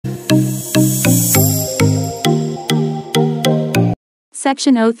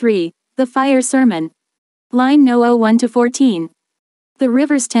Section 03. The Fire Sermon. Line No. 01 to 14. The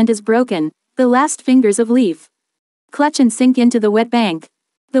river's tent is broken, the last fingers of leaf clutch and sink into the wet bank.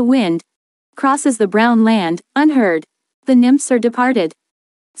 The wind crosses the brown land, unheard. The nymphs are departed.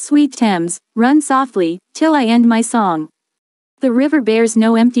 Sweet Thames, run softly, till I end my song. The river bears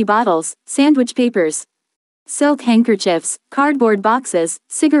no empty bottles, sandwich papers, silk handkerchiefs, cardboard boxes,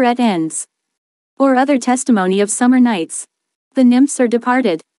 cigarette ends, or other testimony of summer nights. The nymphs are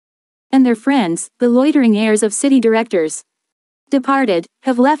departed. And their friends, the loitering heirs of city directors, departed,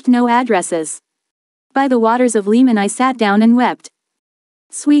 have left no addresses. By the waters of Lehman I sat down and wept.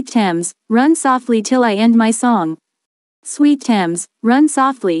 Sweet Thames, run softly till I end my song. Sweet Thames, run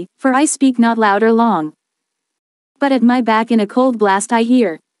softly, for I speak not loud or long. But at my back in a cold blast I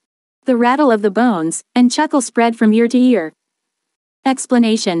hear the rattle of the bones, and chuckle spread from ear to ear.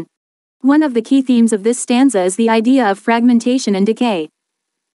 Explanation. One of the key themes of this stanza is the idea of fragmentation and decay.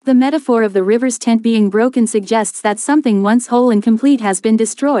 The metaphor of the river's tent being broken suggests that something once whole and complete has been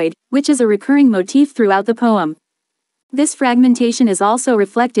destroyed, which is a recurring motif throughout the poem. This fragmentation is also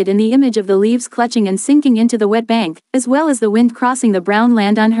reflected in the image of the leaves clutching and sinking into the wet bank, as well as the wind crossing the brown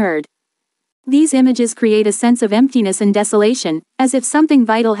land unheard. These images create a sense of emptiness and desolation, as if something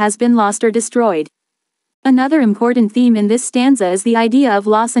vital has been lost or destroyed. Another important theme in this stanza is the idea of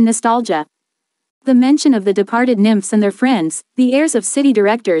loss and nostalgia. The mention of the departed nymphs and their friends, the heirs of city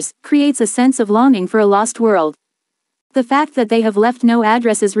directors, creates a sense of longing for a lost world. The fact that they have left no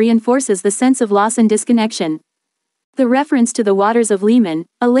addresses reinforces the sense of loss and disconnection. The reference to the waters of Lehman,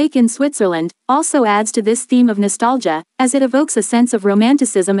 a lake in Switzerland, also adds to this theme of nostalgia, as it evokes a sense of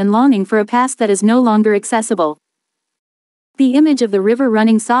romanticism and longing for a past that is no longer accessible. The image of the river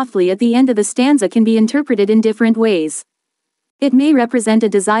running softly at the end of the stanza can be interpreted in different ways. It may represent a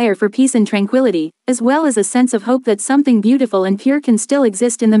desire for peace and tranquility, as well as a sense of hope that something beautiful and pure can still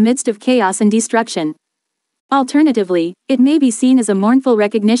exist in the midst of chaos and destruction. Alternatively, it may be seen as a mournful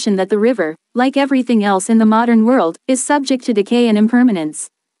recognition that the river, like everything else in the modern world, is subject to decay and impermanence.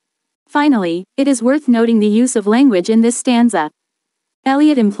 Finally, it is worth noting the use of language in this stanza.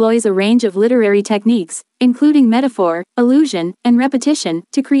 Eliot employs a range of literary techniques, including metaphor, allusion, and repetition,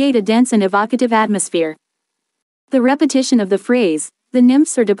 to create a dense and evocative atmosphere. The repetition of the phrase, "the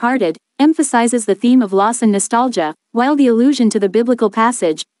nymphs are departed," emphasizes the theme of loss and nostalgia, while the allusion to the biblical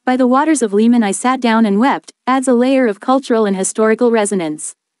passage, "By the waters of Lehman I sat down and wept," adds a layer of cultural and historical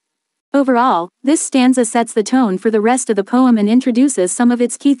resonance. Overall, this stanza sets the tone for the rest of the poem and introduces some of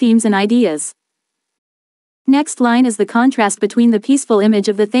its key themes and ideas. Next line is the contrast between the peaceful image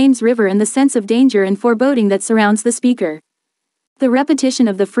of the Thames River and the sense of danger and foreboding that surrounds the speaker. The repetition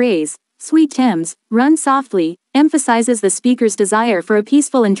of the phrase, "Sweet Thames, run softly," emphasizes the speaker's desire for a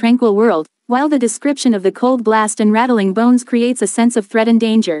peaceful and tranquil world, while the description of the cold blast and rattling bones creates a sense of threat and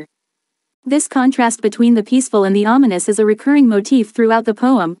danger. This contrast between the peaceful and the ominous is a recurring motif throughout the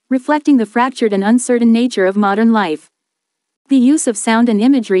poem, reflecting the fractured and uncertain nature of modern life. The use of sound and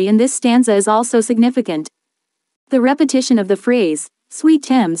imagery in this stanza is also significant. The repetition of the phrase, "Sweet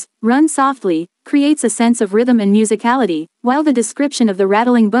Thames, run softly," creates a sense of rhythm and musicality, while the description of the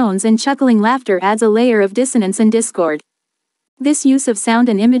rattling bones and chuckling laughter adds a layer of dissonance and discord. This use of sound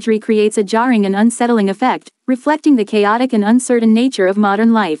and imagery creates a jarring and unsettling effect, reflecting the chaotic and uncertain nature of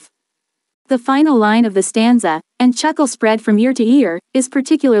modern life. The final line of the stanza, "and chuckle spread from ear to ear," is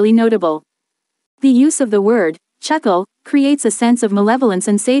particularly notable. The use of the word, chuckle, creates a sense of malevolence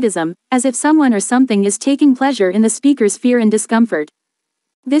and sadism, as if someone or something is taking pleasure in the speaker's fear and discomfort.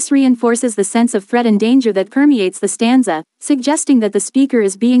 This reinforces the sense of threat and danger that permeates the stanza, suggesting that the speaker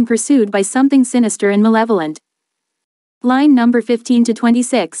is being pursued by something sinister and malevolent. Line number 15 to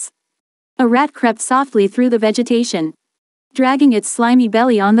 26. A rat crept softly through the vegetation, dragging its slimy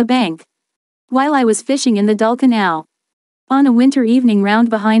belly on the bank, while I was fishing in the dull canal, on a winter evening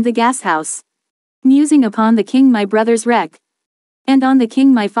round behind the gas house, musing upon the king my brother's wreck, and on the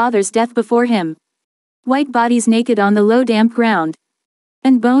king my father's death before him. White bodies naked on the low damp ground,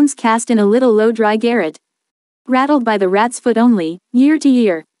 and bones cast in a little low dry garret, rattled by the rat's foot only, year to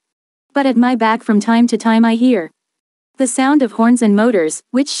year. But at my back from time to time I hear the sound of horns and motors,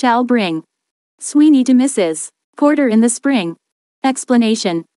 which shall bring Sweeney to Mrs. Porter in the spring.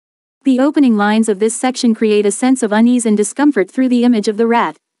 Explanation. The opening lines of this section create a sense of unease and discomfort through the image of the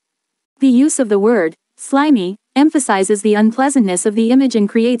rat. The use of the word, slimy, emphasizes the unpleasantness of the image and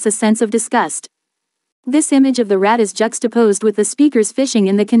creates a sense of disgust. This image of the rat is juxtaposed with the speaker's fishing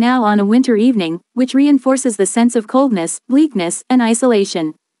in the canal on a winter evening, which reinforces the sense of coldness, bleakness, and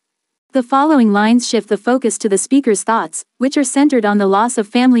isolation.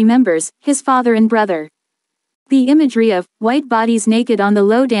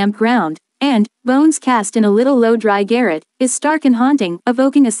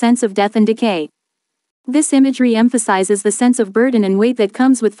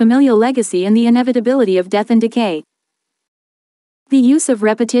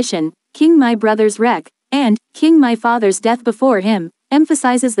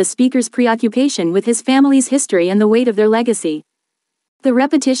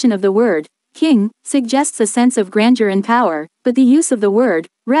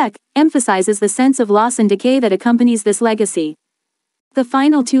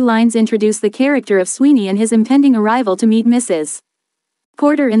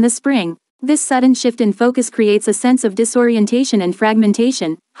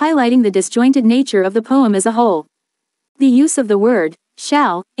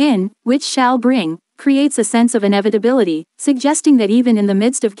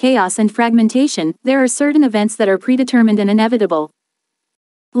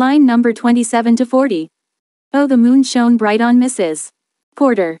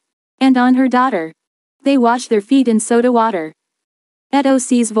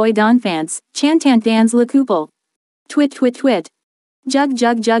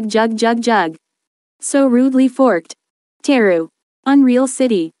 forked. Teru. Unreal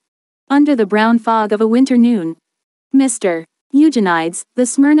city. Under the brown fog of a winter noon. Mr. Eugenides, the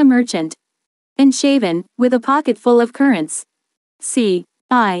Smyrna merchant. Enshaven, with a pocket full of currants.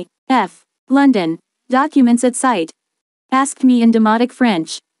 C.I.F. London. Documents at sight. Asked me in demotic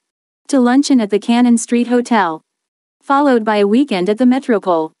French. To luncheon at the Cannon Street Hotel. Followed by a weekend at the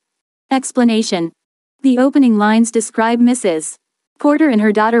Metropole. Explanation. The opening lines describe Mrs. Porter and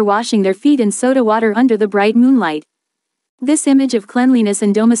her daughter washing their feet in soda water under the bright moonlight. This image of cleanliness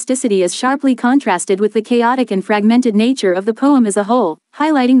and domesticity is sharply contrasted with the chaotic and fragmented nature of the poem as a whole,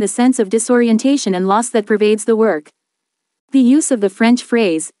 highlighting the sense of disorientation and loss that pervades the work. The use of the French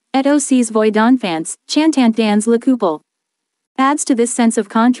phrase, et aussi voix d'enfants, chantant dans le couple, adds to this sense of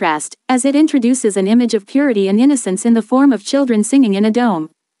contrast, as it introduces an image of purity and innocence in the form of children singing in a dome.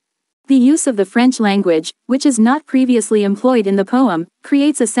 The use of the French language, which is not previously employed in the poem,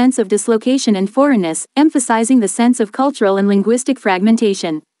 creates a sense of dislocation and foreignness, emphasizing the sense of cultural and linguistic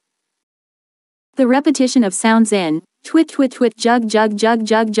fragmentation. The repetition of sounds in twit twit twit jug jug jug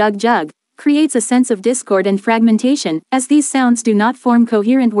jug jug jug creates a sense of discord and fragmentation, as these sounds do not form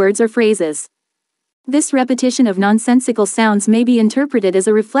coherent words or phrases. This repetition of nonsensical sounds may be interpreted as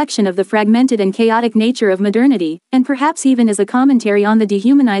a reflection of the fragmented and chaotic nature of modernity, and perhaps even as a commentary on the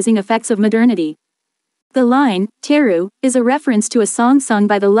dehumanizing effects of modernity. The line, Teru, is a reference to a song sung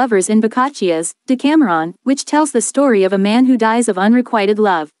by the lovers in Boccaccio's Decameron, which tells the story of a man who dies of unrequited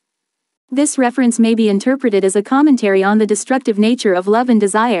love. This reference may be interpreted as a commentary on the destructive nature of love and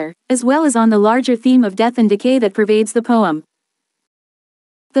desire, as well as on the larger theme of death and decay that pervades the poem.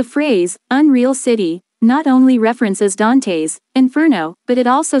 The phrase, unreal city, not only references Dante's Inferno, but it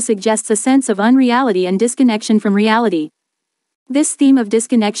also suggests a sense of unreality and disconnection from reality. This theme of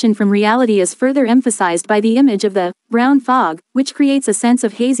disconnection from reality is further emphasized by the image of the brown fog, which creates a sense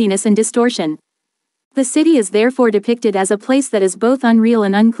of haziness and distortion. The city is therefore depicted as a place that is both unreal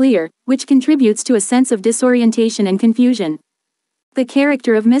and unclear, which contributes to a sense of disorientation and confusion. The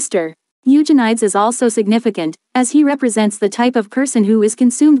character of Mr. Eugenides is also significant, as he represents the type of person who is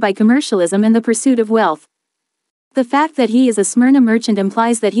consumed by commercialism and the pursuit of wealth. The fact that he is a Smyrna merchant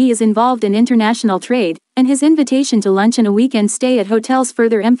implies that he is involved in international trade, and his invitation to lunch and a weekend stay at hotels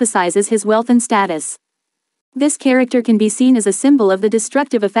further emphasizes his wealth and status. This character can be seen as a symbol of the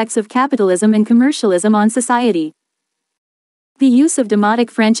destructive effects of capitalism and commercialism on society. The use of demotic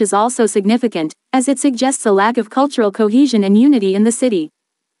French is also significant, as it suggests a lack of cultural cohesion and unity in the city.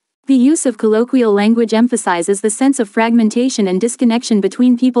 The use of colloquial language emphasizes the sense of fragmentation and disconnection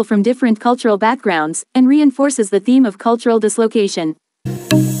between people from different cultural backgrounds, and reinforces the theme of cultural dislocation.